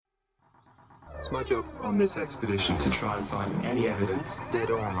It's my job on this expedition to try and find any evidence, dead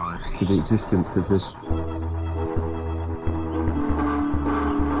or alive, to the existence of this.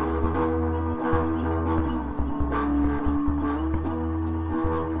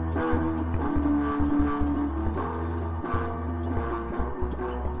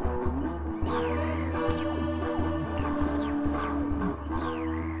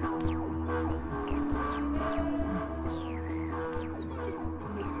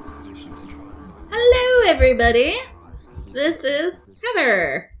 Everybody, this is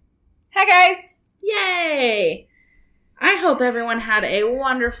Heather. Hi guys! Yay! I hope everyone had a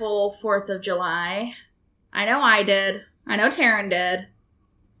wonderful 4th of July. I know I did. I know Taryn did.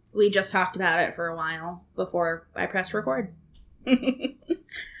 We just talked about it for a while before I pressed record.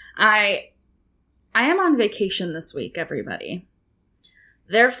 I am on vacation this week, everybody.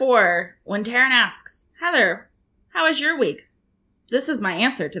 Therefore, when Taryn asks, Heather, how was your week? This is my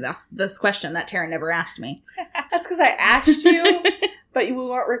answer to this question that Taryn never asked me. That's because I asked you, but we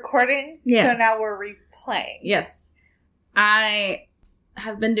weren't recording, yes. So now we're replaying. Yes. I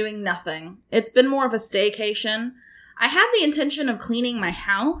have been doing nothing. It's been more of a staycation. I had the intention of cleaning my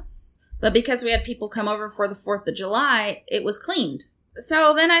house, but because we had people come over for the 4th of July, it was cleaned.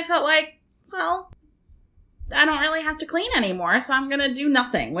 So then I felt like, well, I don't really have to clean anymore, so I'm going to do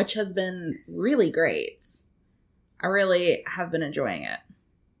nothing, which has been really great. I really have been enjoying it.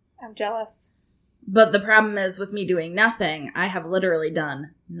 I'm jealous. But the problem is with me doing nothing, I have literally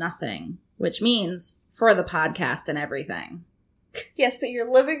done nothing, which means for the podcast and everything. Yes, but your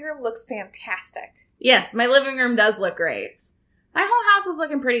living room looks fantastic. Yes, my living room does look great. My whole house is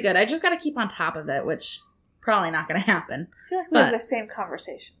looking pretty good. I just got to keep on top of it, which probably not going to happen. I feel like we have the same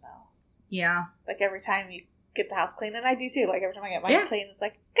conversation, though. Yeah. Like every time you get the house clean, and I do too. Like every time I get mine clean, it's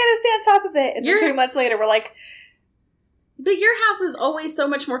like, gotta stay on top of it. And then 3 months later, we're like... But your house is always so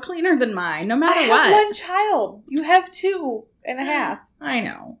much more cleaner than mine, no matter what. I have one child. You have 2.5. I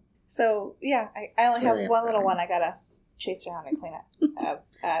know. So, yeah, I only have one little one I gotta chase around and clean up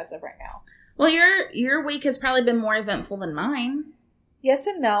as of right now. Well, your week has probably been more eventful than mine. Yes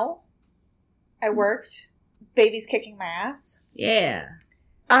and no. I worked. Baby's kicking my ass. Yeah.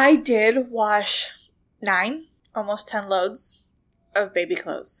 I did wash 9, almost 10 loads of baby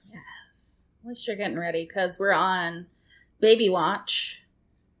clothes. Yes. At least you're getting ready, because we're on... baby watch.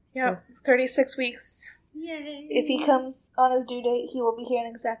 Yep, 36 weeks. Yay. If he comes on his due date, he will be here in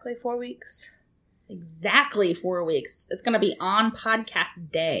exactly 4 weeks. Exactly 4 weeks. It's going to be on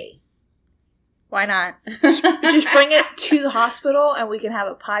podcast day. Why not? Just bring it to the hospital and we can have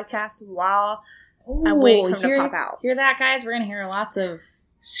a podcast while I'm waiting for him to pop out. Hear that, guys? We're going to hear lots of...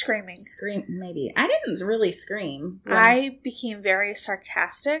 screaming. Maybe. I didn't really scream. I became very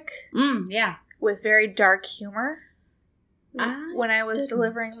sarcastic. Yeah. With very dark humor. When I was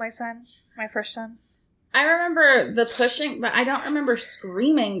delivering my son, my first son. I remember the pushing, but I don't remember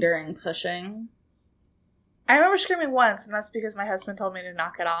screaming during pushing. I remember screaming once, and that's because my husband told me to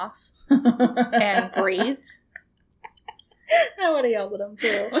knock it off and breathe. I would have yelled at him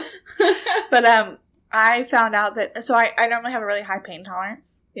too. But I found out that, so I normally have a really high pain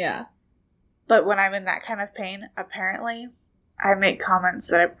tolerance. Yeah. But when I'm in that kind of pain, apparently, I make comments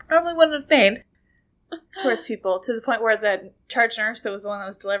that I normally wouldn't have made towards people, to the point where the charge nurse that was the one that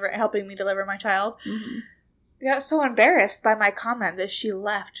was helping me deliver my child got so embarrassed by my comment that she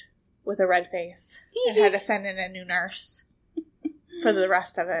left with a red face and had to send in a new nurse for the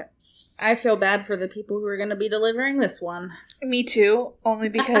rest of it. I feel bad for the people who are going to be delivering this one. Me too, only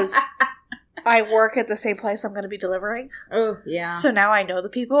because I work at the same place I'm going to be delivering. Oh, yeah. So now I know the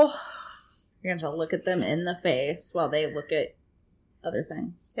people. You're going to look at them in the face while they look at other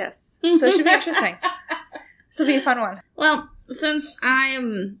things. Yes. So it should be interesting. This will be a fun one. Well, since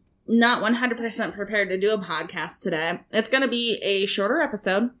I'm not 100% prepared to do a podcast today, it's going to be a shorter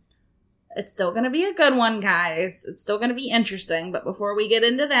episode. It's still going to be a good one, guys. It's still going to be interesting. But before we get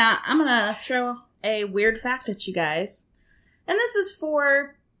into that, I'm going to throw a weird fact at you guys. And this is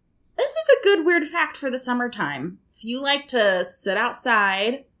a good weird fact for the summertime. If you like to sit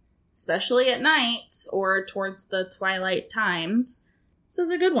outside, especially at night or towards the twilight times, this is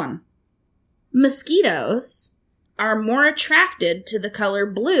a good one. Mosquitoes are more attracted to the color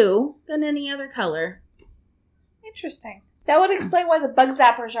blue than any other color. Interesting. That would explain why the bug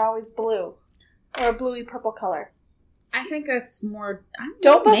zappers are always blue. Or a bluey purple color. I think that's more...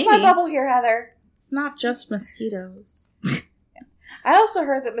 Don't bust my bubble here, Heather. It's not just mosquitoes. I also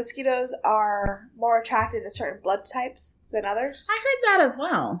heard that mosquitoes are more attracted to certain blood types than others. I heard that as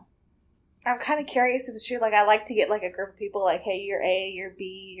well. I'm kind of curious if it's true. Like, I like to get, like, a group of people, like, hey, you're A, you're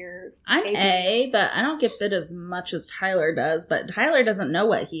B, you're I'm AB. A, but I don't get bit as much as Tyler does, but Tyler doesn't know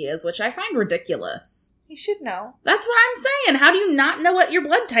what he is, which I find ridiculous. You should know. That's what I'm saying. How do you not know what your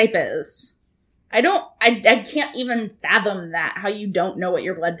blood type is? I can't even fathom that, how you don't know what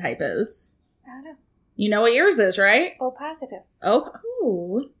your blood type is. I don't know. You know what yours is, right? O positive. Oh,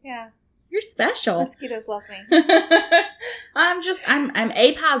 ooh, Yeah. you're special. Mosquitoes love me. I'm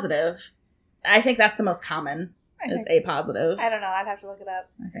A positive. I think that's the most common, is A positive. I don't know. I'd have to look it up.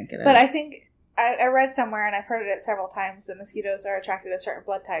 I think it is. But I think I read somewhere, and I've heard it several times, that mosquitoes are attracted to certain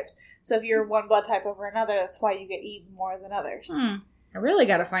blood types. So if you're one blood type over another, that's why you get eaten more than others. I really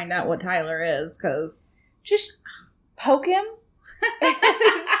got to find out what Tyler is, because... Just poke him.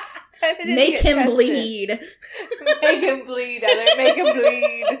 Make him bleed. Make him bleed, Heather. Make him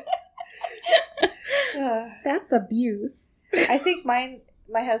bleed. That's abuse. I think my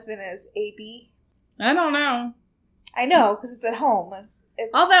husband is AB. I don't know. I know, because it's at home.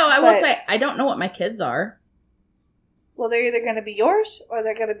 Although, I will say, I don't know what my kids are. Well, they're either going to be yours, or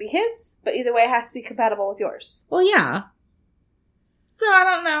they're going to be his, but either way, it has to be compatible with yours. Well, yeah. So, I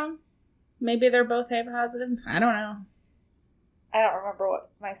don't know. Maybe they're both A positive. I don't know. I don't remember what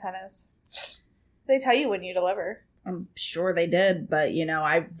my son is. They tell you when you deliver. I'm sure they did, but,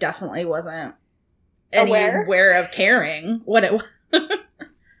 I definitely wasn't aware of caring what it was.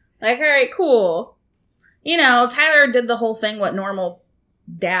 Like, all right, cool. Tyler did the whole thing what normal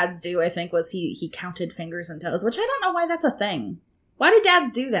dads do, I think, was he counted fingers and toes, which I don't know why that's a thing. Why do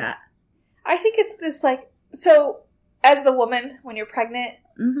dads do that? I think it's this, like, so as the woman, when you're pregnant,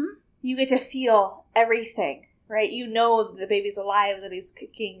 you get to feel everything, right? You know that the baby's alive, that he's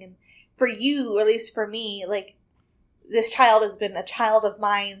kicking, and for you, or at least for me, like, this child has been a child of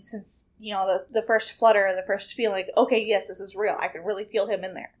mine since, the first flutter, the first feeling, okay, yes, this is real. I can really feel him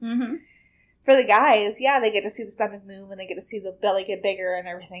in there. Mm-hmm. For the guys, yeah, they get to see the stomach move, and they get to see the belly get bigger and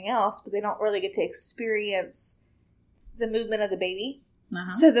everything else, but they don't really get to experience the movement of the baby. Uh-huh.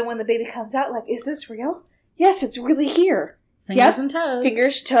 So then when the baby comes out, like, is this real? Yes, it's really here. Fingers and toes.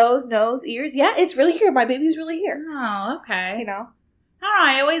 Fingers, toes, nose, ears. Yeah, it's really here. My baby's really here. Oh, okay. I don't know.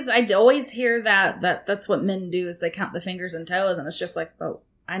 I always hear that's what men do, is they count the fingers and toes, and it's just like, oh,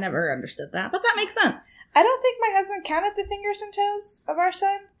 I never understood that. But that makes sense. I don't think my husband counted the fingers and toes of our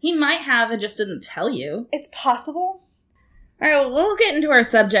son. He might have, and just didn't tell you. It's possible. All right, well, we'll get into our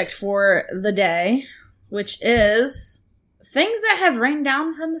subject for the day, which is things that have rained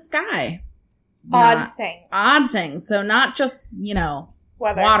down from the sky. Odd things. Odd things. So not just,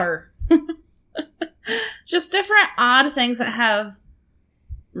 water. Just different odd things that have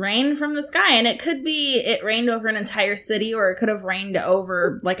rained from the sky. And it could be it rained over an entire city, or it could have rained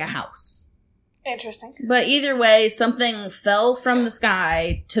over, like, a house. Interesting. But either way, something fell from the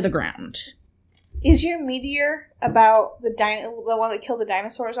sky to the ground. Is your meteor about the one that killed the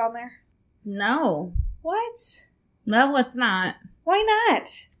dinosaurs on there? No. What? No, it's not. Why not?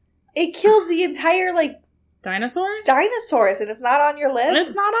 It killed the entire, Dinosaurs? Dinosaurs, and it's not on your list?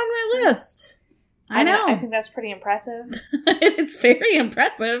 It's not on my list. I know. I think that's pretty impressive. It's very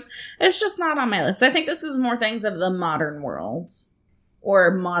impressive. It's just not on my list. I think this is more things of the modern world.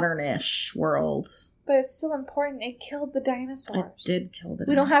 Or modern-ish world. But it's still important. It killed the dinosaurs. It did kill the dinosaurs.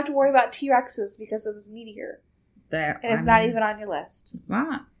 We don't have to worry about T-Rexes because of this meteor. And it's not even on your list. It's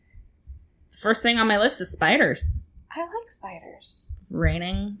not. The first thing on my list is spiders. I like spiders.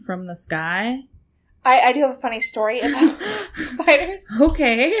 Raining from the sky. I do have a funny story about spiders.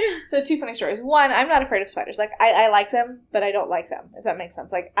 Okay. So 2 funny stories. One, I'm not afraid of spiders. Like, I like them, but I don't like them, if that makes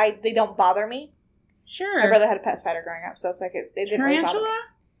sense. Like, they don't bother me. Sure. My brother had a pet spider growing up, so it's like it didn't really bother me. Tarantula?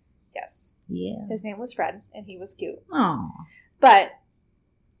 Yes. Yeah. His name was Fred, and he was cute. Aw. But,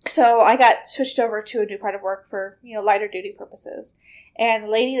 so I got switched over to a new part of work for, lighter duty purposes. And the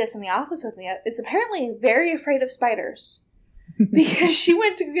lady that's in the office with me is apparently very afraid of spiders. Because she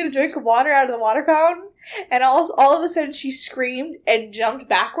went to get a drink of water out of the water fountain, and all of a sudden she screamed and jumped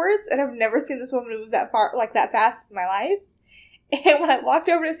backwards, and I've never seen this woman move that far, that fast in my life. And when I walked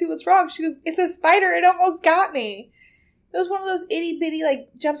over to see what's wrong, she goes, "It's a spider, it almost got me." It was one of those itty-bitty,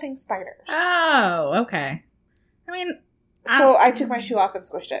 jumping spiders. Oh, okay. I mean... So I took my shoe off and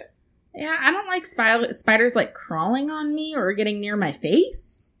squished it. Yeah, I don't like spiders, crawling on me or getting near my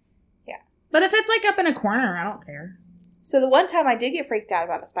face. Yeah. But if it's, up in a corner, I don't care. So the one time I did get freaked out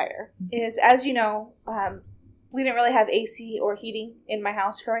about a spider is, as you know, we didn't really have AC or heating in my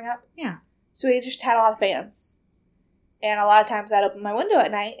house growing up. Yeah. So we just had a lot of fans. And a lot of times I'd open my window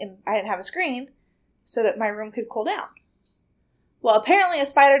at night, and I didn't have a screen, so that my room could cool down. Well, apparently a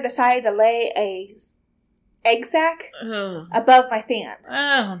spider decided to lay a egg sac above my fan.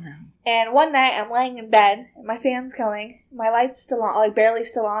 Oh, no. And one night, I'm laying in bed, and my fan's going. My light's still on, like barely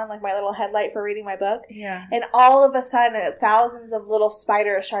still on, like my little headlight for reading my book. Yeah. And all of a sudden, thousands of little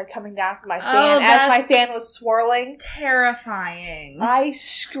spiders started coming down from my fan as my fan was swirling. Terrifying. I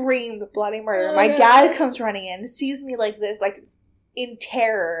screamed bloody murder. Oh, My no. dad comes running in, sees me like this, like in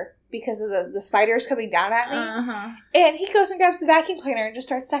terror because of the spiders coming down at me. Uh-huh. And he goes and grabs the vacuum cleaner and just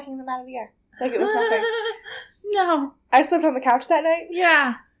starts sucking them out of the air. Like it was nothing. No. I slept on the couch that night.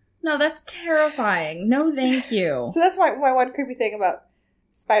 Yeah. No, that's terrifying. No, thank you. So that's my one creepy thing about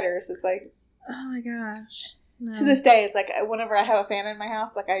spiders. It's like, Oh my gosh. No. to this day, it's like whenever I have a fan in my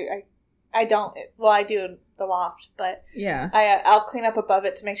house, like I don't, well, I do in the loft, but Yeah. I'll clean up above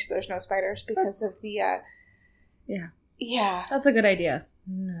it to make sure there's no spiders because of the, yeah, That's a good idea.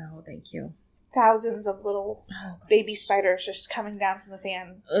 No, thank you. thousands of little Oh, baby spiders just coming down from the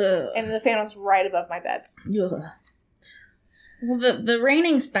fan. Ugh. And the fan was right above my bed. Ugh. Well, the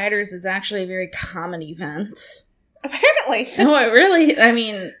raining spiders is actually a very common event. Apparently. No, it really, I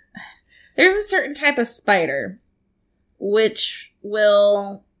mean, there's a certain type of spider which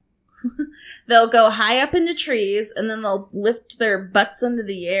will, they'll go high up into trees and then they'll lift their butts into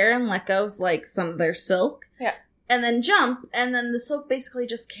the air and let go of like some of their silk. Yeah. And then jump, and then the silk basically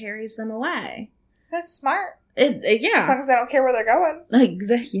just carries them away. That's smart. Yeah. As long as I don't care where they're going.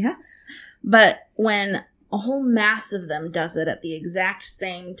 Yes. But when a whole mass of them does it at the exact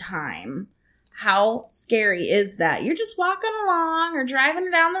same time, how scary is that? You're just walking along or driving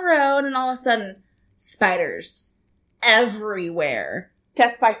down the road, and all of a sudden, spiders everywhere.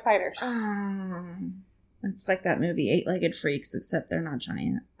 Death by spiders. It's like that movie, 8-Legged Freaks, except they're not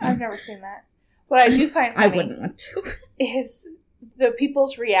giant. I've never seen that. What I do find I funny wouldn't want to. is the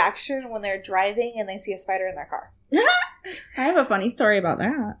people's reaction when they're driving and they see a spider in their car. I have a funny story about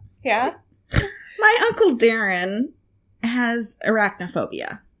that. Yeah? My Uncle Darren has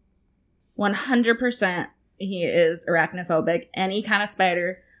arachnophobia. 100% he is arachnophobic. Any kind of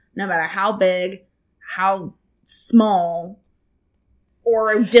spider, no matter how big, how small,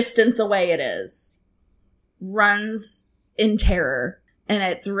 or a distance away it is, runs in terror. And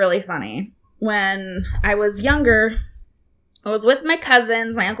it's really funny. When I was younger, I was with my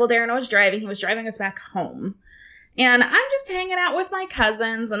cousins. My Uncle Darren was driving. He was driving us back home. And I'm just hanging out with my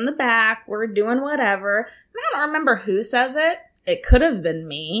cousins in the back. We're doing whatever. And I don't remember who says it. It could have been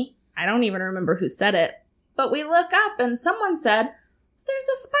me. I don't even remember who said it. But we look up and someone said, there's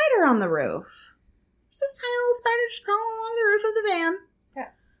a spider on the roof. There's this tiny little spider just crawling along the roof of the van. Yeah.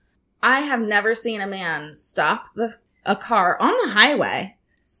 I have never seen a man stop a car on the highway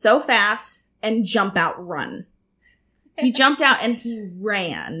so fast and jump out, run. He jumped out and he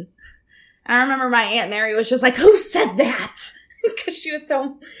ran. I remember my Aunt Mary was just like, who said that? Because she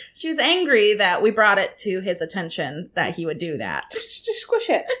was angry that we brought it to his attention that he would do that. Just squish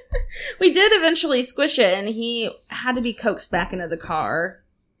it. We did eventually squish it, and he had to be coaxed back into the car.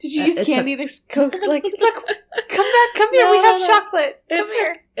 Did you use It candy to cook? Like, look, come here, No, we have no. chocolate. Come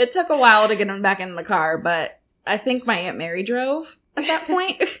here. It took a while to get him back in the car, but I think my Aunt Mary drove at that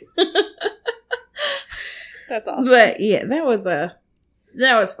point. That's awesome. But yeah, that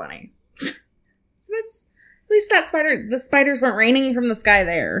was funny. So that's, at least the spiders weren't raining from the sky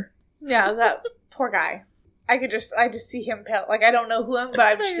there. Yeah, that poor guy. I just see him pale. Like, I don't know who him, but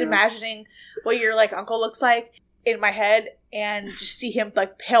I'm just I know. imagining what your, like, uncle looks like in my head and just see him,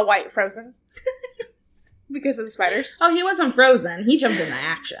 like, pale white frozen. Because of the spiders. Oh, he wasn't frozen. He jumped into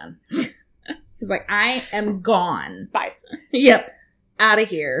action. He's like, I am gone. Bye. Yep. Out of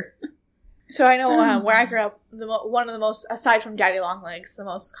here. So I know where I grew up, one of the most, aside from daddy long legs, the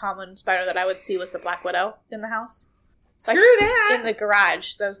most common spider that I would see was the black widow in the house. Screw Like, that. In the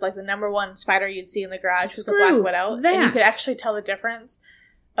garage. That was like the number one spider you'd see in the garage was the Screw black widow. that. And you could actually tell the difference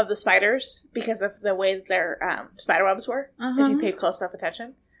of the spiders because of the way that their spider webs were, if you paid close enough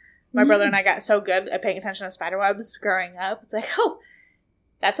attention. My brother and I got so good at paying attention to spider webs growing up. It's like, oh,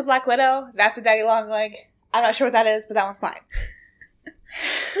 that's a black widow. That's a daddy long leg. I'm not sure what that is, but that one's fine.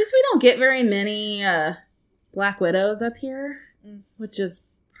 At least we don't get very many black widows up here, which is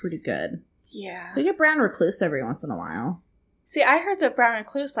pretty good. Yeah. We get brown recluse every once in a while. See, I heard that brown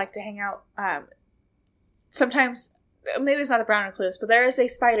recluse like to hang out. Sometimes, maybe it's not the brown recluse, but there is a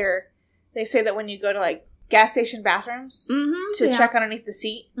spider. They say that when you go to like gas station bathrooms to check underneath the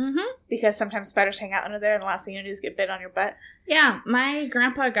seat, because sometimes spiders hang out under there, and the last thing you do is get bit on your butt. Yeah, my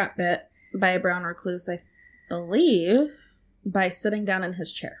grandpa got bit by a brown recluse, I believe, by sitting down in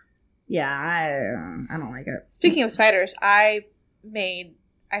his chair. Yeah, I don't like it. Speaking of spiders, I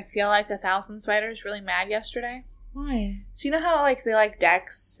feel like 1,000 spiders really mad yesterday. Why? So you know how like they like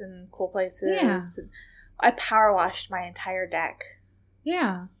decks and cool places? Yeah. And I power washed my entire deck.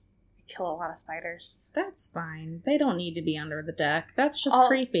 Yeah. kill a lot of spiders. That's fine. They don't need to be under the deck. That's just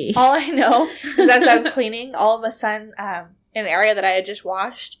creepy. All I know is as I'm cleaning, all of a sudden, in the area that I had just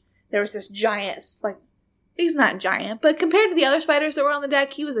washed, there was this giant, like, he's not giant, but compared to the other spiders that were on the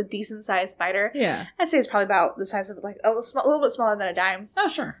deck, he was a decent-sized spider. Yeah. I'd say it's probably about the size of, like, a little bit smaller than a dime. Oh,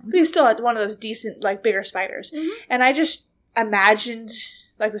 sure. But he's still one of those decent, like, bigger spiders. Mm-hmm. And I just imagined,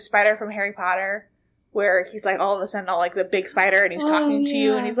 like, the spider from Harry Potter, where he's, like, all of a sudden all, like, the big spider, and he's talking to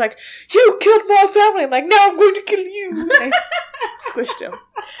you, and he's like, you killed my family! I'm like, now I'm going to kill you! And I squished him.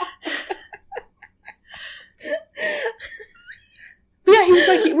 But yeah, he was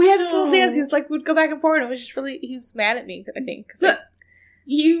like, we had this little dance, he was like, we'd go back and forth, and it was just really, he was mad at me, I think. Cause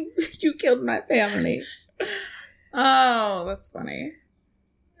you killed my family. Oh, that's funny.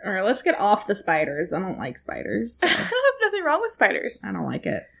 All right, let's get off the spiders. I don't like spiders. I don't have nothing wrong with spiders. I don't like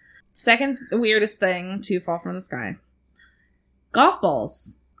it. Second weirdest thing to fall from the sky. Golf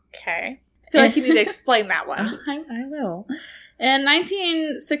balls. Okay. I feel like you need to explain that one. I will. In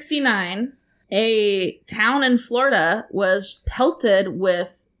 1969, a town in Florida was pelted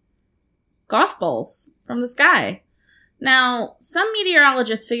with golf balls from the sky. Now, some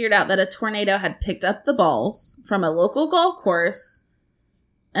meteorologists figured out that a tornado had picked up the balls from a local golf course,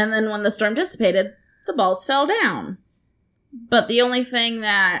 and then when the storm dissipated, the balls fell down. But the only thing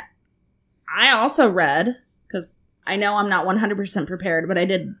that I also read, because I know I'm not 100% prepared, but I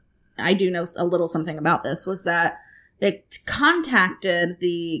do know a little something about this, was that they contacted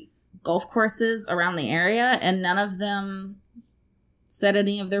the golf courses around the area, and none of them said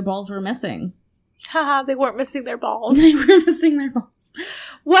any of their balls were missing. Haha, they weren't missing their balls. They were missing their balls.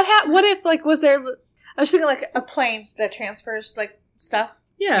 What if, like, was there... I was thinking, like, a plane that transfers, like, stuff.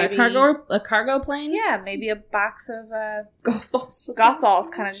 Yeah, maybe, a cargo plane. Yeah, maybe a box of golf balls. Golf balls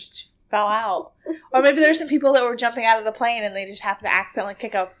kind of just fell out. Or maybe there's some people that were jumping out of the plane and they just happened to accidentally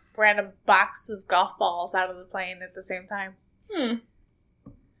kick a random box of golf balls out of the plane at the same time.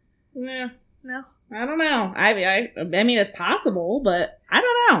 Yeah. No? I don't know. I mean, it's possible, but I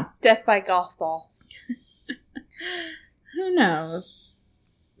don't know. Death by golf ball. Who knows?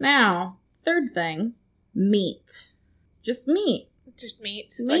 Now, third thing, meat. Just meat. Just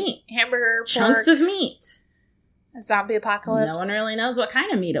meat. Meat. Like hamburger, chunks pork, of meat. a zombie apocalypse. No one really knows what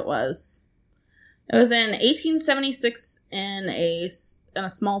kind of meat it was. It was in 1876 in a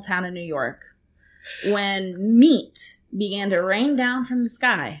small town in New York when meat began to rain down from the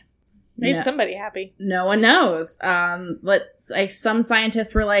sky. Made somebody happy. No one knows. But some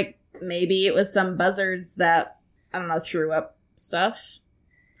scientists were like, maybe it was some buzzards that, I don't know, threw up stuff.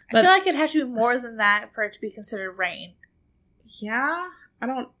 But I feel like it'd have to be more than that for it to be considered rain. Yeah, I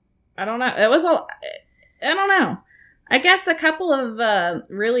don't know. It was I don't know. I guess a couple of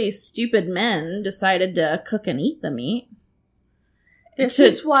really stupid men decided to cook and eat the meat. This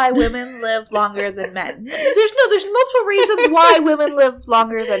is why women live longer than men. There's multiple reasons why women live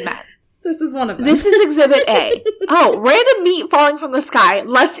longer than men. This is one of them. This is Exhibit A. Oh, random meat falling from the sky.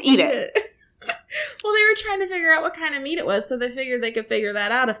 Let's eat it. Well, they were trying to figure out what kind of meat it was, so they figured they could figure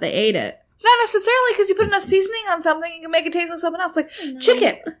that out if they ate it. Not necessarily, because you put enough seasoning on something, you can make it taste like something else. Like chicken.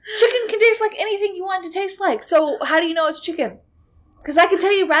 Chicken can taste like anything you want it to taste like. So how do you know it's chicken? Because I can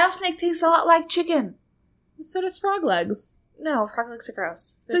tell you rattlesnake tastes a lot like chicken. So does frog legs. No, frog legs are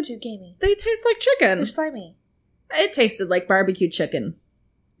gross. They're too gamey. They taste like chicken. They're slimy. It tasted like barbecue chicken.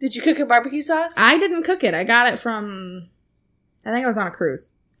 Did you cook in barbecue sauce? I didn't cook it. I got it from... I think I was on a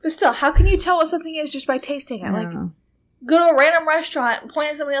cruise. But still, how can you tell what something is just by tasting it? Like, go to a random restaurant and point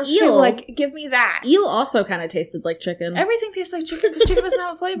at somebody else's table, like, give me that. Eel also kind of tasted like chicken. Everything tastes like chicken because chicken doesn't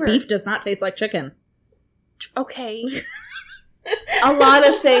have a flavor. Beef does not taste like chicken. Okay. A lot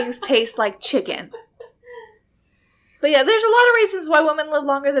of things taste like chicken. But yeah, there's a lot of reasons why women live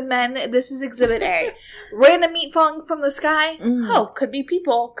longer than men. This is Exhibit A. Random meat falling from the sky? Oh, could be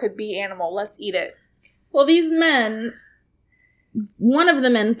people, could be animal. Let's eat it. Well, these men... One of the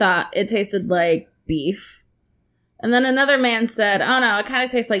men thought it tasted like beef. And then another man said, oh no, it kind of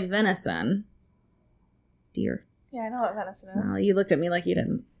tastes like venison. Deer. Yeah, I know what venison is. Oh, you looked at me like you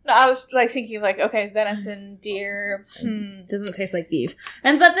didn't. No, I was like thinking like, okay, venison, deer. Doesn't taste like beef.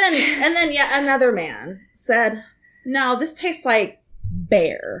 And then yet another man said, no, this tastes like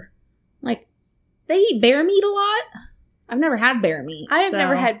bear. Like, they eat bear meat a lot? I've never had bear meat. I have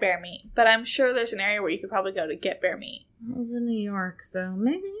never had bear meat, but I'm sure there's an area where you could probably go to get bear meat. I was in New York, so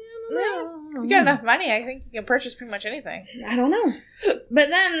maybe, I don't know. You got enough money, I think you can purchase pretty much anything. I don't know. But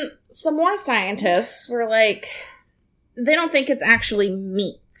then some more scientists were like, they don't think it's actually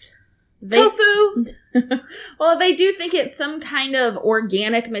meat. Tofu! Well, they do think it's some kind of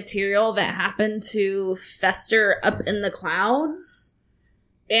organic material that happened to fester up in the clouds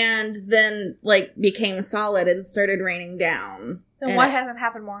and then, like, became solid and started raining down. Then And why hasn't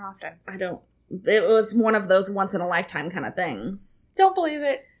happened more often? it was one of those once-in-a-lifetime kind of things. Don't believe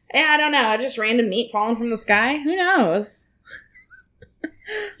it. Yeah, I don't know. Just random meat falling from the sky? Who knows?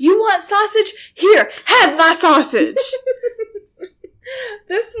 You want sausage? Here, have my sausage.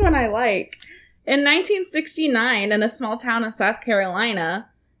 This one I like. In 1969, in a small town in South Carolina,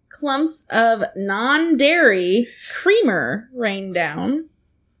 clumps of non-dairy creamer rained down.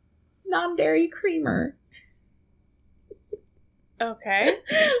 Non-dairy creamer. Okay.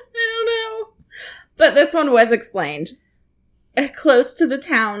 I don't know. But this one was explained. Close to the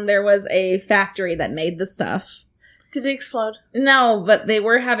town, there was a factory that made the stuff. Did it explode? No, but they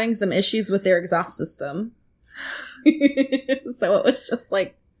were having some issues with their exhaust system. So it was just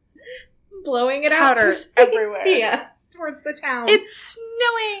like blowing it out. Powder everywhere. Yes, towards the town. It's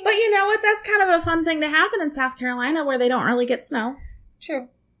snowing. But you know what? That's kind of a fun thing to happen in South Carolina where they don't really get snow. True.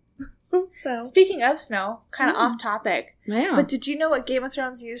 So, Speaking of snow, kind of off topic, yeah. but did you know what Game of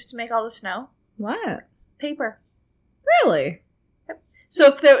Thrones used to make all the snow? What? Paper. Really?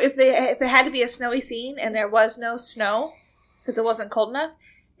 So if it had to be a snowy scene and there was no snow because it wasn't cold enough,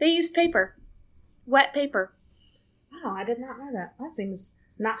 they used paper, wet paper. Wow, I did not know that. That seems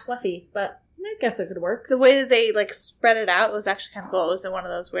not fluffy, but I guess it could work. The way that they like spread it out was actually kind of cool. It was in one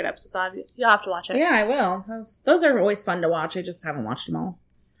of those weird episodes. You'll have to watch it. Yeah, I will. Those are always fun to watch. I just haven't watched them all.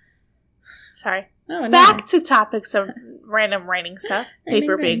 Sorry. Oh, Back to topics of random raining stuff. Raining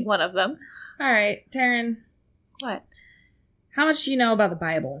Paper being rains. one of them. All right, Taryn. What? How much do you know about the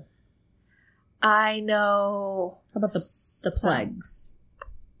Bible? I know. How about the plagues?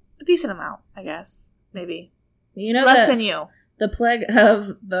 A decent amount, I guess. Maybe. You know Less than you. The plague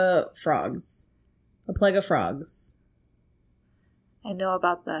of the frogs. The plague of frogs. I know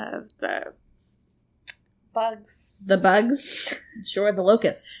about the bugs. The bugs? Sure, the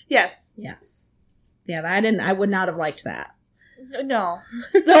locusts. Yes. Yes. Yeah, I would not have liked that. No.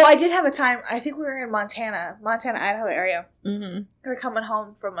 Though I did have a time, I think we were in Montana, Idaho area. Mm-hmm. We were coming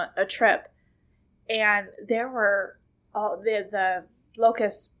home from a trip, and there were all the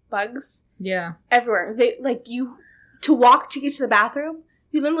locust bugs Yeah. everywhere. They, like, to walk to get to the bathroom,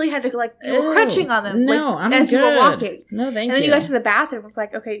 you literally had to, like, you were crunching on them. No, like, I'm as good. you were walking. No, thank you. And then you got to the bathroom, it's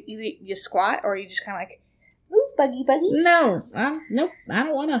like, okay, you squat, or you just kind of like, move, buggies. No. Nope. I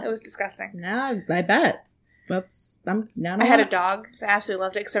don't want It to. was disgusting. No, I bet. I had a dog that absolutely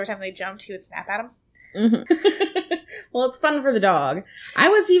loved it, because every time they jumped, he would snap at him. Mm-hmm. Well, it's fun for the dog. I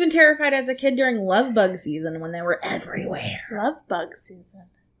was even terrified as a kid during love bug season when they were everywhere. Love bug season.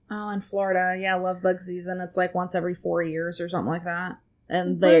 Oh, in Florida. Yeah, love bug season. It's like once every 4 years or something like that.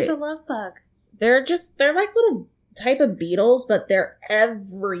 And Where's a love bug? they're like little type of beetles, but they're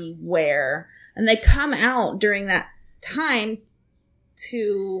everywhere. And they come out during that time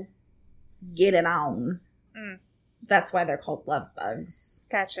to get it on. Mm. That's why they're called love bugs.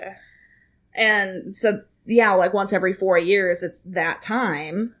 Gotcha. And so, yeah, like once every 4 years, it's that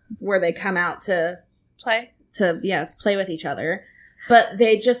time where they come out to Play? play with each other. But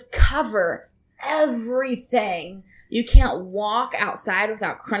they just cover everything. You can't walk outside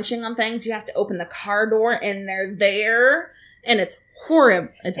without crunching on things. You have to open the car door and they're there. And it's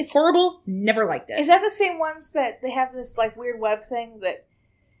horrible. It's horrible. Never liked it. Is that the same ones that they have this, like, weird web thing that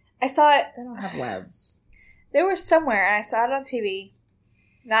I saw it? They don't have webs. They were somewhere, and I saw it on TV.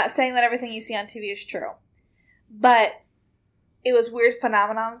 Not saying that everything you see on TV is true. But it was weird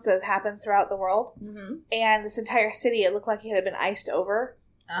phenomenons that happened throughout the world. Mm-hmm. And this entire city, it looked like it had been iced over.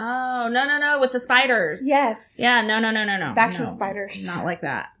 Oh, no, with the spiders. Yes. Yeah, no. Back to No, the spiders. Not like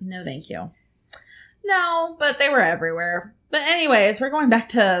that. No, thank you. No, but they were everywhere. But anyways, we're going back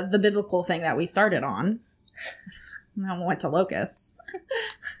to the biblical thing that we started on. Now we went to locusts.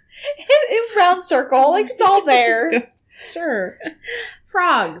 in round circle, like it's all there. Sure.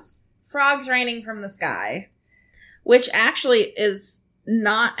 Frogs. Frogs raining from the sky. Which actually is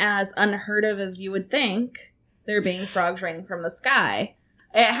not as unheard of as you would think, there being frogs raining from the sky.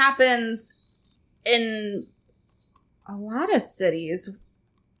 It happens in a lot of cities.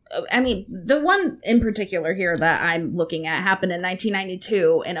 I mean, the one in particular here that I'm looking at happened in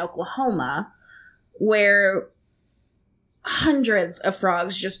 1992 in Oklahoma, where hundreds of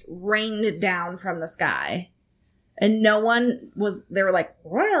frogs just rained down from the sky. And no one was, they were like,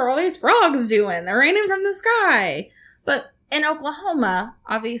 what are all these frogs doing? They're raining from the sky. But in Oklahoma,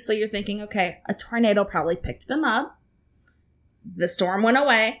 obviously you're thinking, okay, a tornado probably picked them up. The storm went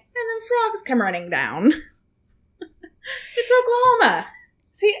away, and then frogs come running down. It's Oklahoma.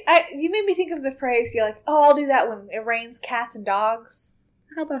 See, you made me think of the phrase, you're like, oh, I'll do that when it rains cats and dogs.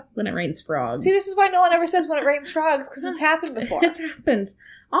 How about when it rains frogs? See, this is why no one ever says when it rains frogs, because it's happened before. It's happened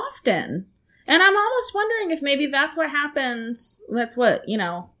often. And I'm almost wondering if maybe that's what happened. That's what,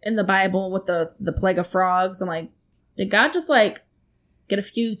 in the Bible with the plague of frogs. I'm like, did God just get a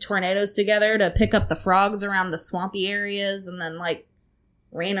few tornadoes together to pick up the frogs around the swampy areas and then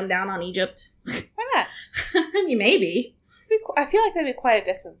rain them down on Egypt? Why not? I mean, maybe. I feel like that'd be quite a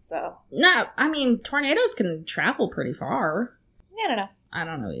distance, though. No, I mean, tornadoes can travel pretty far. Yeah, I don't know. I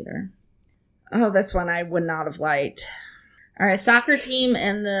don't know either. Oh, this one I would not have liked. All right, soccer team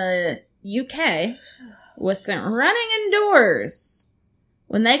in the UK was sent running indoors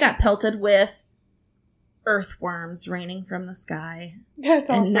when they got pelted with earthworms raining from the sky. That's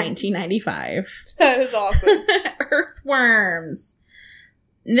awesome. In 1995. That is awesome. Earthworms.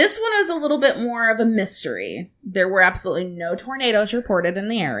 This one was a little bit more of a mystery. There were absolutely no tornadoes reported in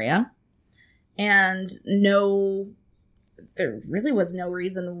the area. And there really was no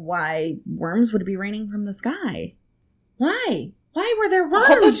reason why worms would be raining from the sky. Why? Why were there worms, A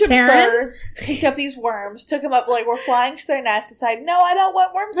whole bunch of Taryn? birds picked up these worms, took them up, were flying to their nest, decided, no, I don't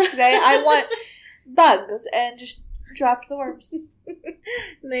want worms today, I want bugs, and just dropped the worms.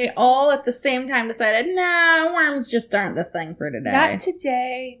 They all at the same time decided, nah, worms just aren't the thing for today. Not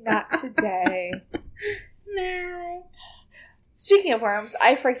today, not today. No. Speaking of worms,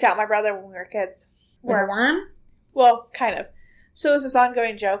 I freaked out my brother when we were kids. With a worm? Well, kind of. So it was this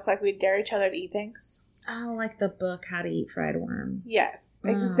ongoing joke, we'd dare each other to eat things. Oh, like the book, How to Eat Fried Worms. Yes, Oh,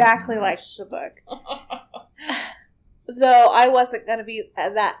 exactly like gosh. the book. Though I wasn't going to be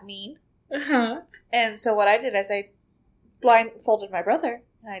that mean. Uh-huh. And so what I did is I blindfolded my brother,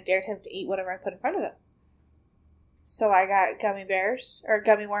 and I dared him to eat whatever I put in front of him. So I got gummy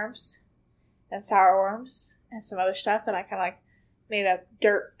worms, and sour worms, and some other stuff, and I kind of made a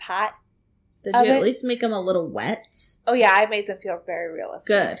dirt pot. Did you at least make them a little wet? Oh yeah, I made them feel very realistic.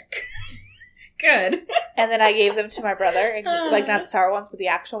 Good. Good. And then I gave them to my brother, and not the sour ones, but the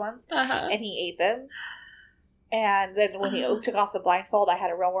actual ones, Uh-huh. and he ate them. And then when he took off the blindfold, I had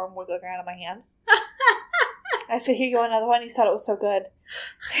a real worm wiggling around in my hand. I said, here you go, another one. He thought it was so good.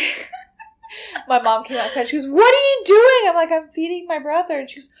 My mom came outside. She goes, what are you doing? I'm like, I'm feeding my brother. And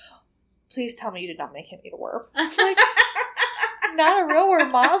she goes, please tell me you did not make him eat a worm. I'm like, not a real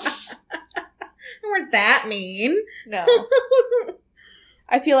worm, Mom. You weren't that mean. No.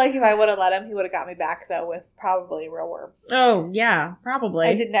 I feel like if I would have let him, he would have got me back, though, with probably a real worm. Oh, yeah, probably.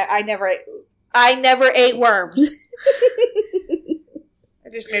 I never ate worms. I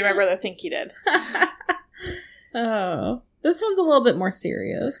just made my brother think he did. Oh, this one's a little bit more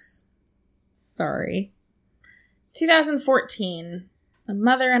serious. Sorry. 2014, a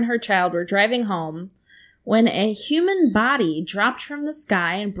mother and her child were driving home when a human body dropped from the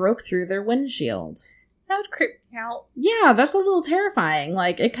sky and broke through their windshield. That would creep me out. Yeah, that's a little terrifying.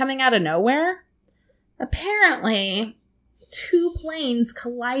 It coming out of nowhere. Apparently, 2 planes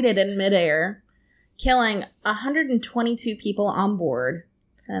collided in midair, killing 122 people on board.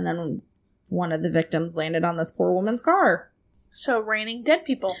 And then one of the victims landed on this poor woman's car. So, raining dead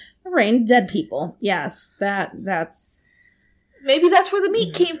people. Rained dead people. Yes, that's... Maybe that's where the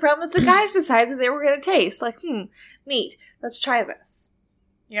meat came from that the guys decided they were going to taste. Meat. Let's try this.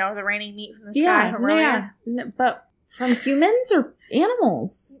 The raining meat from the sky from earlier. But from humans or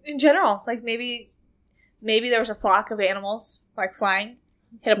animals? In general. Maybe there was a flock of animals, flying,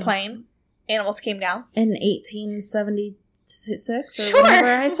 hit a plane. Animals came down. In 1876? Or Sure. whatever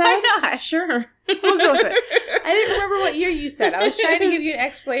I said? Why not? Sure. We'll go with it. I didn't remember what year you said. I was trying to give you an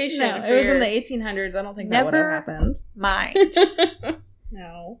explanation. No, it was in the 1800s. I don't think that would have happened. Mind.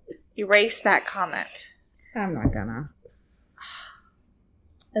 No. Erase that comment. I'm not gonna.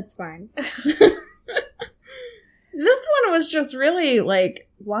 It's fine. This one was just really why?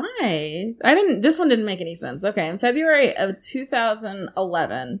 This one didn't make any sense. Okay, in February of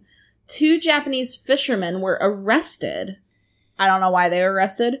 2011, 2 Japanese fishermen were arrested. I don't know why they were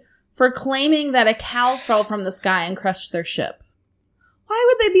arrested. For claiming that a cow fell from the sky and crushed their ship. Why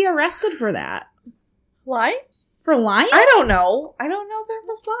would they be arrested for that? Lying? For lying? I don't know. I don't know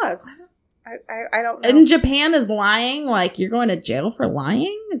their laws. I don't know. In Japan is lying you're going to jail for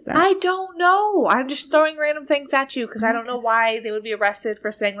lying? Is that? I don't know. I'm just throwing random things at you because I don't know why they would be arrested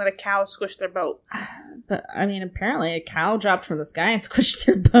for saying that a cow squished their boat. But, apparently a cow dropped from the sky and squished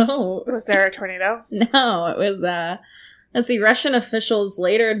their boat. Was there a tornado? No, it was, let's see, Russian officials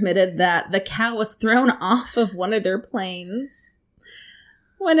later admitted that the cow was thrown off of one of their planes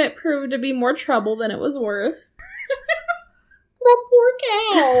when it proved to be more trouble than it was worth. The poor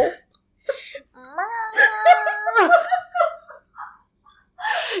cow.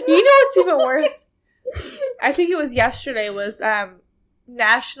 You know what's even worse? I think it was yesterday was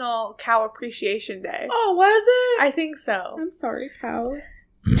National Cow Appreciation Day. Oh, was it? I think so. I'm sorry, cows.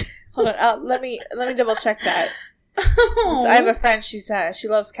 Hold on. Let me double check that. Oh. So I have a friend. She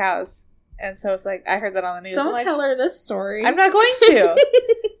loves cows, and so it's like I heard that on the news. Don't I'm like, tell her this story. I'm not going to.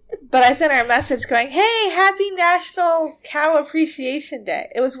 But I sent her a message going, "Hey, happy National Cow Appreciation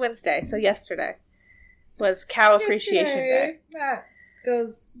Day." It was Wednesday, so yesterday was Cow Appreciation Day. That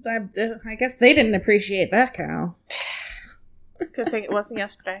goes. I guess they didn't appreciate that cow. Good thing it wasn't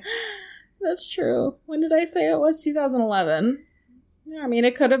yesterday. That's true. When did I say it was? 2011. Yeah, I mean,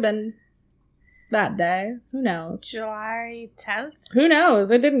 it could have been that day. Who knows? July 10th? Who knows?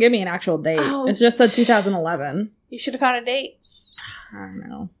 It didn't give me an actual date. Oh. It's just said 2011. You should have found a date. I don't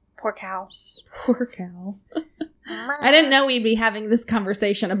know. Poor cow. Poor cow. I didn't know we'd be having this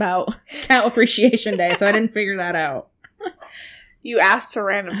conversation about Cow Appreciation Day, so I didn't figure that out. You asked for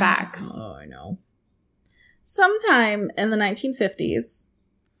random facts. Oh, I know. Sometime in the 1950s,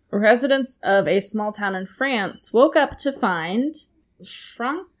 residents of a small town in France woke up to find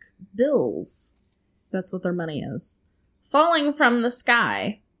franc bills. That's what their money is. Falling from the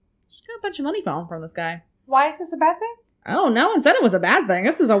sky. She's got a bunch of money falling from the sky. Why is this a bad thing? Oh, no one said it was a bad thing.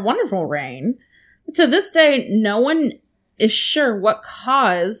 This is a wonderful rain. To this day, no one is sure what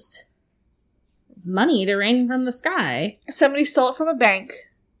caused money to rain from the sky. Somebody stole it from a bank.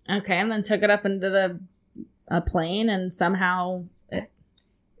 Okay, and then took it up into a plane and somehow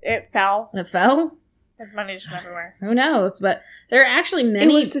It fell. it fell? And money just went everywhere. Who knows? But there are actually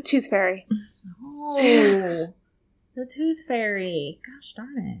many... It was the Tooth Fairy. Oh, the Tooth Fairy. Gosh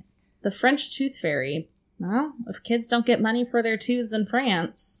darn it. The French Tooth Fairy. Well, if kids don't get money for their tooths in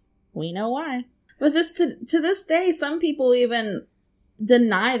France, we know why. But to this day, some people even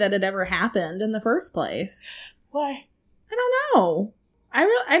deny that it ever happened in the first place. Why? I don't know. I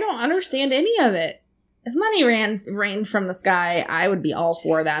don't understand any of it. If money rained from the sky, I would be all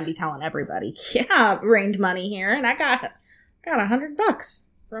for that and be telling everybody, yeah, it rained money here, and I got $100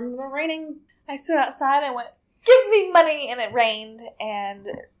 from the raining. I stood outside and went, "Give me money," and it rained, and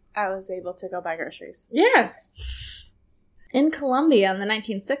I was able to go buy groceries. Yes. In Colombia in the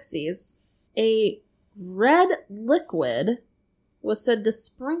 1960s, a red liquid was said to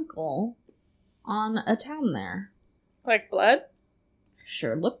sprinkle on a town there. Like blood?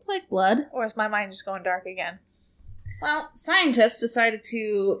 Sure looked like blood. Or is my mind just going dark again? Well, scientists decided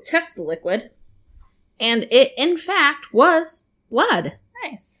to test the liquid, and it, in fact, was blood.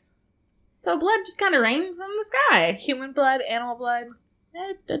 Nice. So blood just kind of rained from the sky. Human blood, animal blood.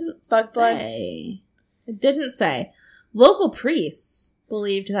 It didn't Bug blood? say. It didn't say. Local priests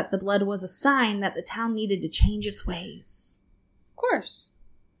believed that the blood was a sign that the town needed to change its ways. Of course.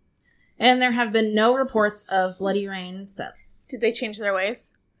 And there have been no reports of bloody rain since. Did they change their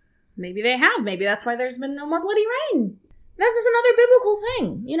ways? Maybe they have. Maybe that's why there's been no more bloody rain. That's just another biblical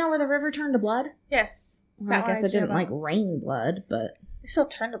thing. You know, where the river turned to blood? Yes. Well, I guess it didn't, rain blood, but... It still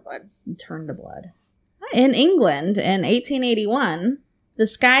turned to blood. It turned to blood. In England, in 1881, the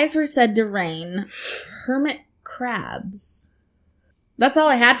skies were said to rain hermit crabs. That's all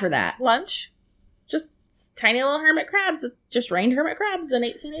I had for that. Lunch? Just tiny little hermit crabs. It just rained hermit crabs in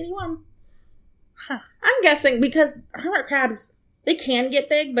 1881. Huh. I'm guessing because hermit crabs, they can get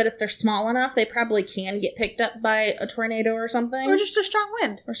big, but if they're small enough, they probably can get picked up by a tornado or something. Or just a strong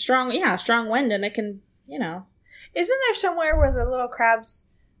wind. Or strong wind, and it can, you know. Isn't there somewhere where the little crabs,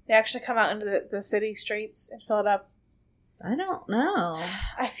 they actually come out into the city streets and fill it up? I don't know.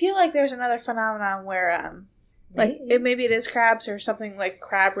 I feel like there's another phenomenon where, maybe it is crabs or something like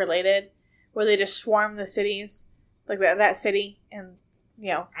crab related, where they just swarm the cities, like that city, and,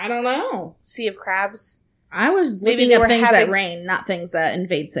 you know. I don't know. Sea of crabs. I was Maybe looking they at things were that having- rain, not things that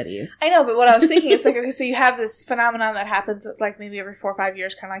invade cities. I know, but what I was thinking is, like, okay, so you have this phenomenon that happens, like, maybe every 4 or 5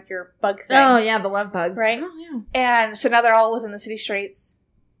 years, kind of like your bug thing. Oh, yeah, the love bugs. Right? Oh, And so now they're all within the city streets,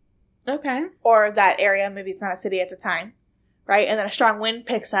 yeah. Okay. or that area, maybe it's not a city at the time, right? And then a strong wind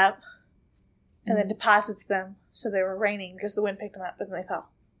picks up, and then deposits them, so they were raining because the wind picked them up, and then they fell.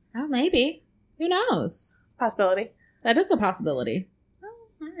 Oh, maybe. Who knows? Possibility. That is a possibility. Oh,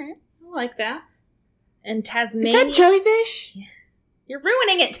 all right. I like that. In Is Tasmania... that jellyfish? You're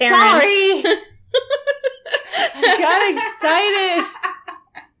ruining it, Taryn. Sorry! I got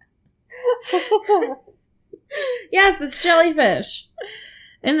excited! Yes, it's jellyfish.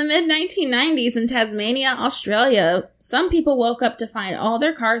 In the mid-1990s in Tasmania, Australia, some people woke up to find all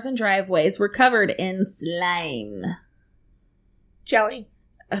their cars and driveways were covered in slime. Jelly.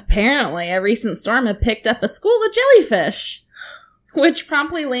 Apparently, a recent storm had picked up a school of jellyfish, which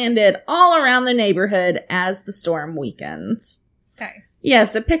promptly landed all around the neighborhood as the storm weakened. Nice.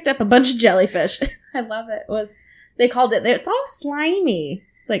 Yes, it picked up a bunch of jellyfish. I love it. They called it, it's all slimy.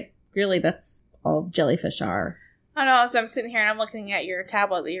 It's like, really, that's all jellyfish are. I know, so I'm sitting here and I'm looking at your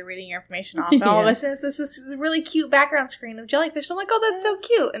tablet that you're reading your information off. And all of a sudden, this is a really cute background screen of jellyfish. I'm like, oh, that's so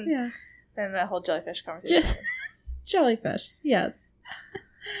cute. And then the whole jellyfish conversation. Jellyfish, yes.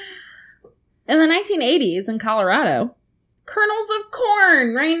 In the 1980s in Colorado, kernels of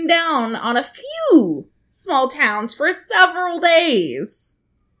corn rained down on a few small towns for several days.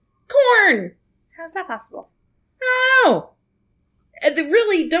 Corn! How's that possible? I don't know. They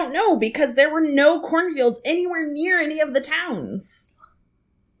really don't know because there were no cornfields anywhere near any of the towns.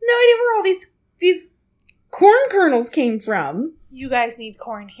 No idea where all these corn kernels came from. You guys need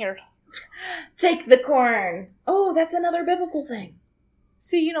corn here. Take the corn. Oh, that's another biblical thing.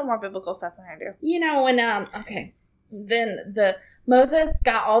 See, you know more biblical stuff than I do. You know, when, then Moses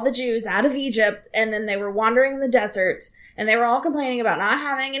got all the Jews out of Egypt, and then they were wandering in the desert, and they were all complaining about not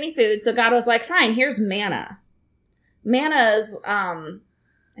having any food, so God was like, fine, here's manna. Manna is, I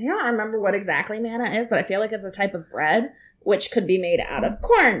don't remember what exactly manna is, but I feel like it's a type of bread, which could be made out of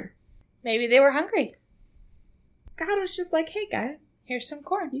corn. Maybe they were hungry. God was just like, hey guys, Here's some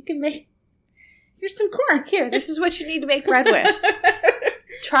corn. here's some corn. Here, this is what you need to make bread with.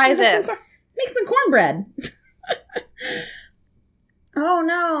 Try this. Make some cornbread. Oh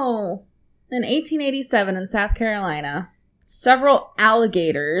no. In 1887 in South Carolina, several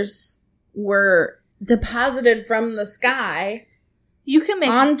alligators were deposited from the sky You can make...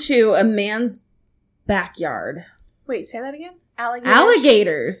 onto a man's backyard. Wait, say that again?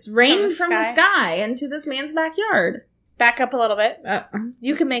 Alligators rained From from the the sky into this man's backyard. Back up a little bit. Uh,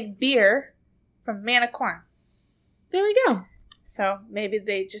 You can make beer from manna corn. there we go. So maybe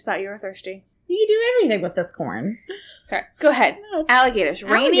they just thought you were thirsty. You can do everything with this corn. Sorry. Go ahead. No, it's Alligators.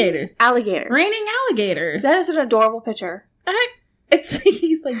 Alligators. Alligators. raining alligators. That is an adorable picture. It's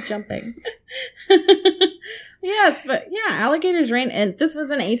he's like jumping. Yes, but yeah, alligators rain, and this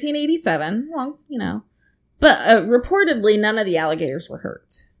was in 1887. Well, you know, but reportedly none of the alligators were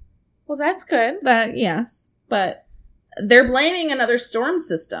hurt. Well, that's good. That yes, but they're blaming another storm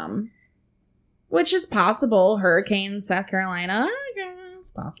system, which is possible. Hurricane South Carolina,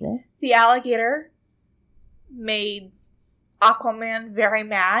 it's possible. The alligator made Aquaman very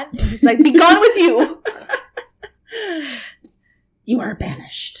mad. And he's like, be gone with you! You are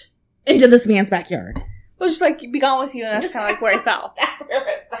banished into this man's backyard. It was just like, be gone with you, and that's kind of like where he fell. That's where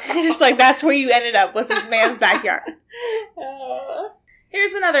it fell. It's just like, that's where you ended up, was this man's backyard.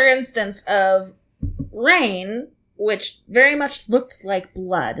 Here's another instance of rain, which very much looked like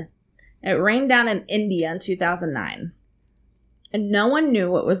blood. It rained down in India in 2009. And no one knew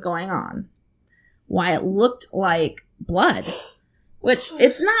what was going on. Why it looked like blood. Which,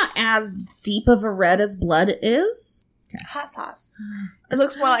 it's not as deep of a red as blood is. Hot sauce. It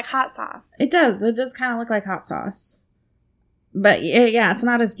looks more like hot sauce. It does. It does kind of look like hot sauce. But yeah, it's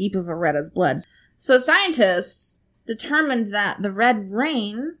not as deep of a red as blood. So scientists determined that the red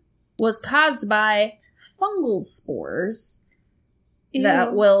rain was caused by fungal spores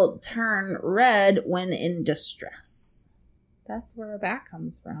that will turn red when in distress. That's where that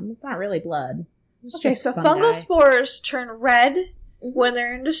comes from. It's not really blood. It's Okay, just so fungi. fungal spores turn red when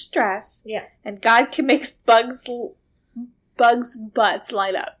they're in distress, Yes. and God can make bugs' butts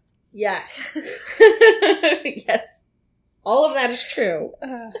light up. Yes. Yes. All of that is true.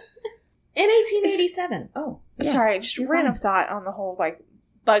 In 1887. Oh, yes. Sorry, just You're random fine. thought on the whole, like,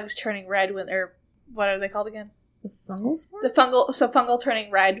 bugs turning red when they're, what are they called again? The fungal spore? Fungal turning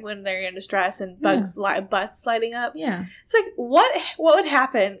red when they're in distress, and bugs' butts lighting up. Yeah. It's like, what would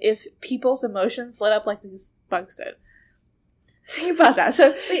happen if people's emotions lit up like these bugs did? Think about that.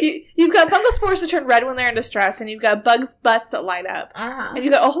 So you've got fungal spores that turn red when they're in distress, and you've got bugs' butts that light up. Uh-huh. And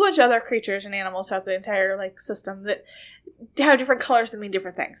you've got a whole bunch of other creatures and animals throughout the entire system that have different colors that mean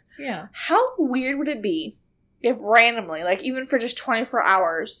different things. Yeah. How weird would it be if randomly, like even for just 24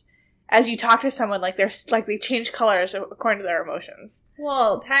 hours, as you talk to someone, like they change colors according to their emotions?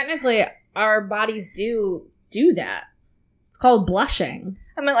 Well, technically, our bodies do that. It's called blushing.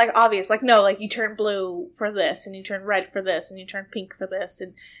 I mean, like, obvious. Like, no, like, you turn blue for this, and you turn red for this, and you turn pink for this,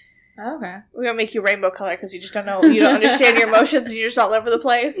 and Okay. we're gonna make you rainbow color because you just don't know, you don't understand your emotions, and you're just all over the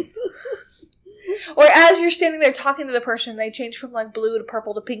place. Or as you're standing there talking to the person, they change from, like, blue to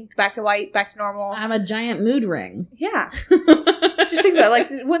purple to pink, back to white, back to normal. I'm a giant mood ring. Yeah. Just think about it. Like,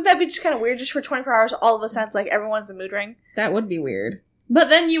 wouldn't that be just kind of weird just for 24 hours, all of a sudden, like, everyone's a mood ring? That would be weird. But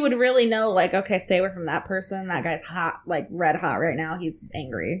then you would really know, like, okay, stay away from that person. That guy's hot, like, red hot right now. He's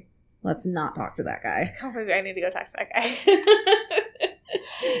angry. Let's not talk to that guy. Oh, maybe I need to go talk to that guy.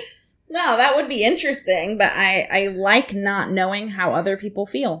 No, that would be interesting, but I like not knowing how other people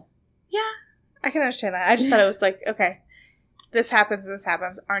feel. Yeah. I can understand that. I just thought it was like, okay, this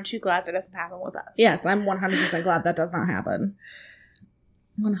happens. Aren't you glad that doesn't happen with us? Yes, I'm 100% glad that does not happen.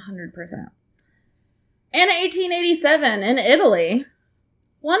 100%. In 1887, in Italy,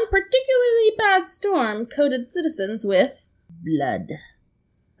 one particularly bad storm coated citizens with blood.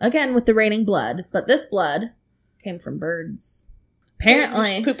 Again, with the raining blood, but this blood came from birds.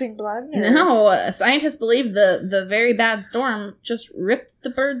 Apparently, just pooping blood? Or? No, scientists believe the very bad storm just ripped the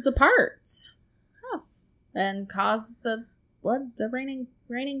birds apart. Oh. And caused the raining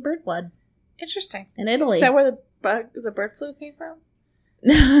bird blood. Interesting. In Italy. Is that where the bird flu came from?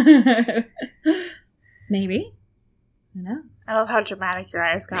 Maybe. Who knows? I love how dramatic your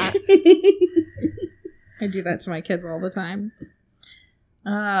eyes got. I do that to my kids all the time.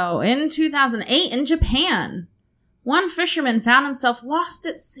 Oh, in 2008 in Japan, one fisherman found himself lost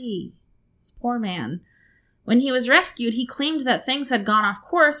at sea. This poor man. When he was rescued, he claimed that things had gone off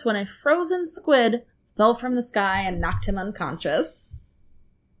course when a frozen squid fell from the sky and knocked him unconscious.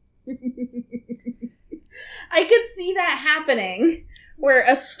 I could see that happening, where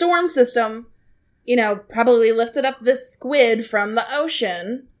a storm system, probably lifted up this squid from the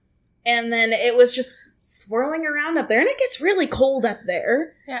ocean, and then it was just swirling around up there, and it gets really cold up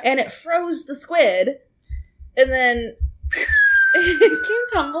there, and it froze the squid, and then it came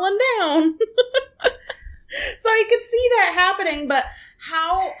tumbling down. So I could see that happening, but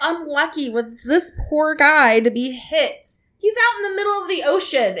how unlucky was this poor guy to be hit? He's out in the middle of the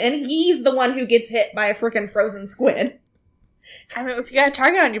ocean, and he's the one who gets hit by a freaking frozen squid. I mean, if you got a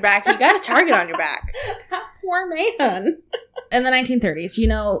target on your back, you got a target on your back. That poor man. In the 1930s, you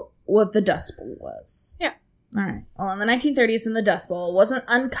know what the Dust Bowl was. Yeah. All right. Well, in the 1930s, in the Dust Bowl, it wasn't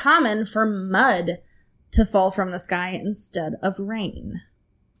uncommon for mud to fall from the sky instead of rain.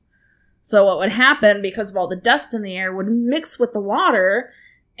 So what would happen, because of all the dust in the air, would mix with the water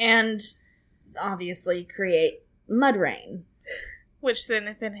and obviously create mud rain. Which then,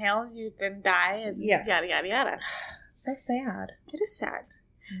 if inhaled, you then die and yada, yada, yada. So sad. It is sad.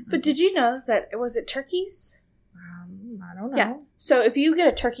 Mm-hmm. But did you know that, was it turkeys? I don't know. Yeah. So if you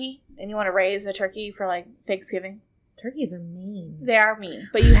get a turkey and you want to raise a turkey for, like, Thanksgiving. Turkeys are mean. They are mean.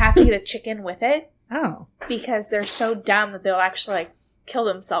 But you have to get a chicken with it. Oh. Because they're so dumb that they'll actually, like, kill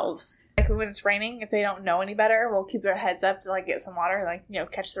themselves. Like, when it's raining, if they don't know any better, we'll keep their heads up to, like, get some water, like,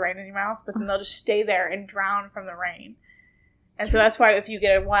 catch the rain in your mouth. But then they'll just stay there and drown from the rain. And so that's why if you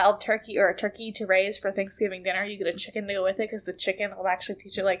get a wild turkey or a turkey to raise for Thanksgiving dinner, you get a chicken to go with it, because the chicken will actually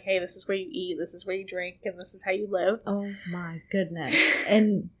teach you, like, hey, this is where you eat, this is where you drink, and this is how you live. Oh my goodness.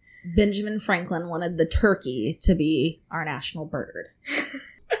 And Benjamin Franklin wanted the turkey to be our national bird.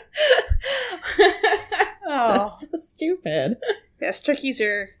 Oh. That's so stupid. Yes, turkeys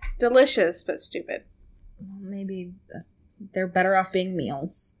are delicious, but stupid. Well, maybe they're better off being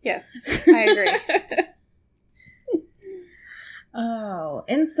meals. Yes, I agree. Oh,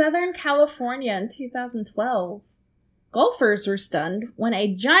 in Southern California in 2012, golfers were stunned when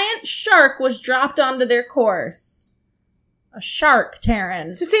a giant shark was dropped onto their course. A shark, Taryn.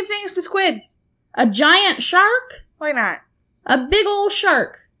 It's the same thing as the squid. A giant shark? Why not? A big old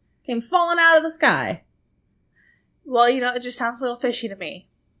shark came falling out of the sky. Well, it just sounds a little fishy to me.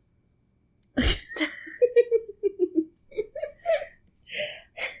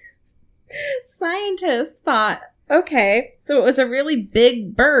 Scientists thought, okay, so it was a really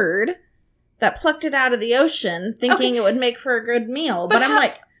big bird that plucked it out of the ocean, thinking it would make for a good meal. But I'm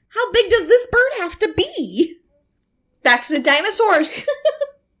like, how big does this bird have to be? Back to the dinosaurs.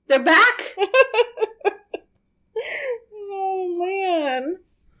 They're back. Oh, man.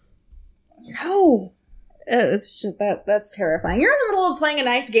 No. It's just that's terrifying. You're in the middle of playing a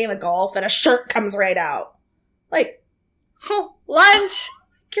nice game of golf and a shark comes right out. Like, lunch.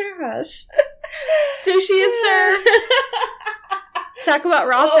 Gosh. Sushi is served. Talk about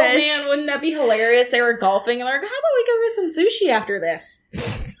raw fish. Oh man, wouldn't that be hilarious? They were golfing and they're like, how about we go get some sushi after this?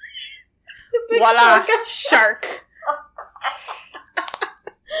 Voila, shark.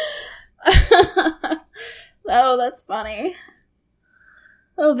 Oh, that's funny.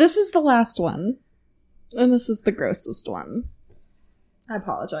 Oh, this is the last one. And this is the grossest one. I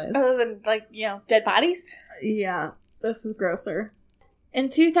apologize. Other than, dead bodies? Yeah, this is grosser. In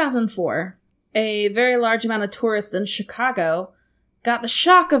 2004, a very large amount of tourists in Chicago got the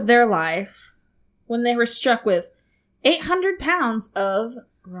shock of their life when they were struck with 800 pounds of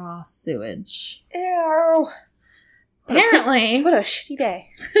raw sewage. Ew. Apparently... What a shitty day.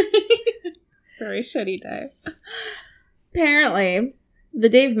 Very shitty day. Apparently, the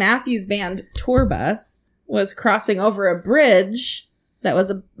Dave Matthews Band tour bus was crossing over a bridge that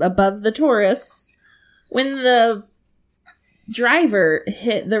was above the tourists when the driver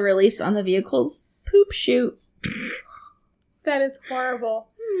hit the release on the vehicle's poop chute. That is horrible.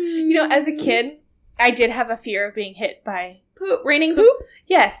 You know, as a kid, I did have a fear of being hit by Poop. Raining poop?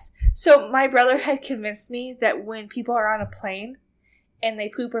 Yes. So my brother had convinced me that when people are on a plane and they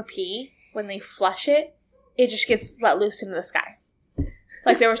poop or pee, when they flush it, it just gets let loose into the sky.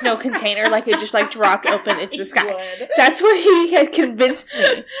 Like there was no container, like it just like dropped open into the sky. That's what he had convinced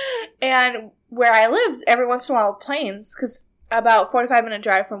me. And where I lived, every once in a while, planes, because about 45-minute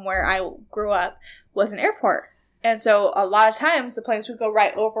drive from where I grew up was an airport. And so a lot of times the planes would go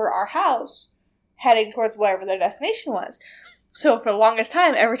right over our house, heading towards wherever their destination was. So for the longest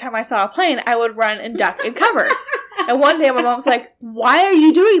time, every time I saw a plane, I would run and duck and cover. And one day my mom's like, why are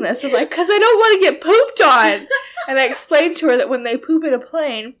you doing this? I'm like, because I don't want to get pooped on. And I explained to her that when they poop in a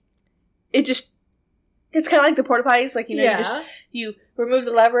plane, it's kind of like the porta potties. Like, you know, you remove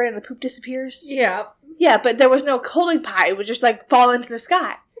the lever and the poop disappears. Yeah. Yeah, but there was no holding pot. It would just like fall into the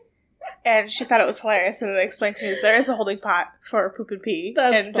sky. And she thought it was hilarious, and it explained to me that there is a holding pot for poop and pee.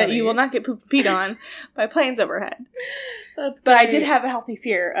 That's and funny. that you will not get poop and peed on by planes overhead. That's But I great. did have a healthy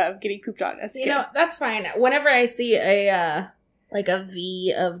fear of getting pooped on as a kid. You know, that's fine. Whenever I see a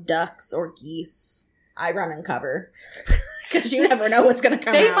V of ducks or geese, I run and cover. Because you never know what's going to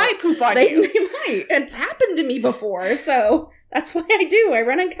come they out. might poop on They you. might. It's happened to me before, so that's why I do. I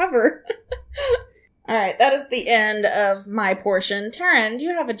run and cover. All right, that is the end of my portion. Taryn, do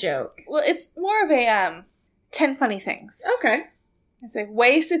you have a joke? Well, it's more of a 10 funny things. Okay. It's like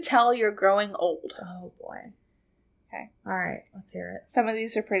ways to tell you're growing old. Oh, boy. Okay. All right, let's hear it. Some of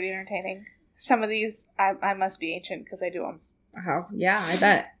these are pretty entertaining. Some of these, I must be ancient because I do them. Oh, yeah, I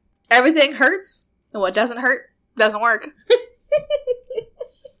bet. Everything hurts, and what doesn't hurt doesn't work.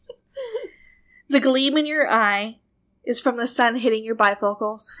 The gleam in your eye is from the sun hitting your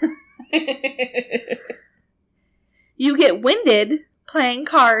bifocals. You get winded playing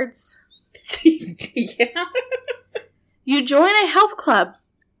cards. Yeah. You join a health club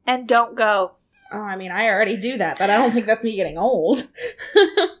and don't go. Oh, I mean, I already do that, but I don't think that's me getting old.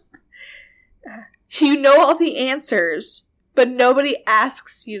 You know all the answers, but nobody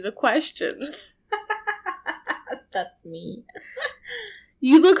asks you the questions. That's me.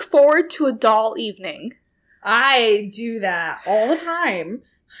 You look forward to a dull evening. I do that all the time.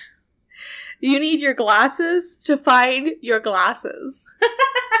 You need your glasses to find your glasses.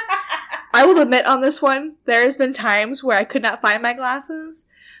 I will admit on this one, there has been times where I could not find my glasses.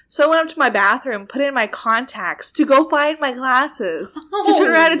 So I went up to my bathroom, put in my contacts to go find my glasses. To turn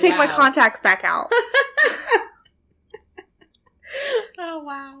around and take my contacts back out. Oh,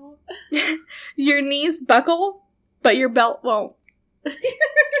 wow. Your knees buckle, but your belt won't.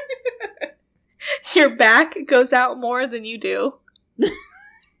 Your back goes out more than you do.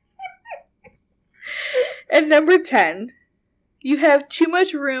 And number 10, you have too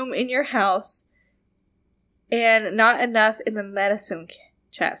much room in your house and not enough in the medicine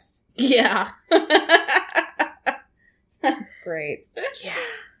chest. Yeah. That's great. Yeah.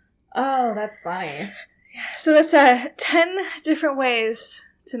 Oh, that's funny. So that's 10 different ways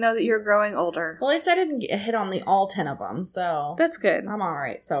to know that you're growing older. Well, at least I didn't get hit on all 10 of them, so That's good. I'm all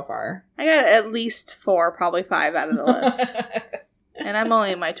right so far. I got at least 4, probably 5 out of the list. And I'm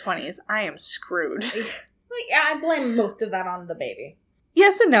only in my 20s. I am screwed. Yeah, I blame most of that on the baby.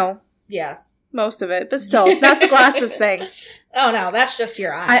 Yes and no. Yes. Most of it. But still, not the glasses thing. Oh, no, that's just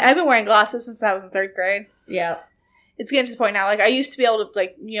your eyes. I've been wearing glasses since I was in 3rd grade. Yeah. It's getting to the point now, like, I used to be able to,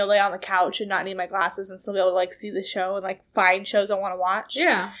 like, you know, lay on the couch and not need my glasses and still be able to, like, see the show and, like, find shows I want to watch.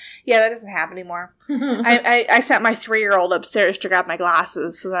 Yeah. Yeah, that doesn't happen anymore. I sent my 3-year-old upstairs to grab my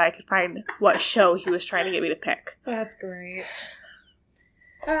glasses so that I could find what show he was trying to get me to pick. That's great.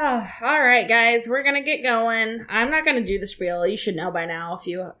 Oh, all right, guys, we're going to get going. I'm not going to do the spiel. You should know by now if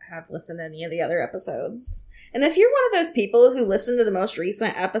you have listened to any of the other episodes. And if you're one of those people who listened to the most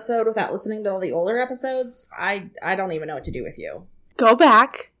recent episode without listening to all the older episodes, I don't even know what to do with you. Go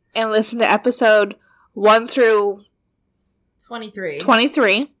back and listen to episode 1 through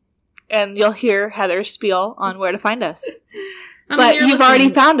 23, and you'll hear Heather's spiel on where to find us. But you've already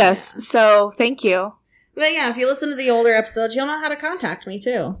found us, so thank you. But yeah, if you listen to the older episodes, you'll know how to contact me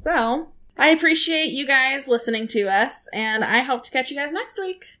too. So, I appreciate you guys listening to us, and I hope to catch you guys next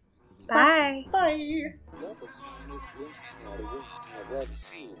week. Bye. Bye. You're the finest antenna the world has ever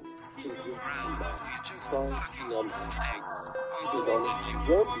seen. Keep your grandma start fucking on my legs. You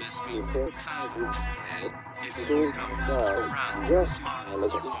won't miss me for 1,000 years. If you don't come down, just smile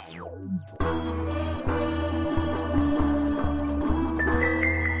again.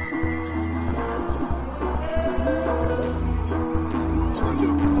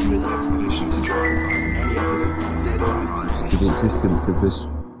 This expedition to try and find any evidence dead on arrival. the existence of this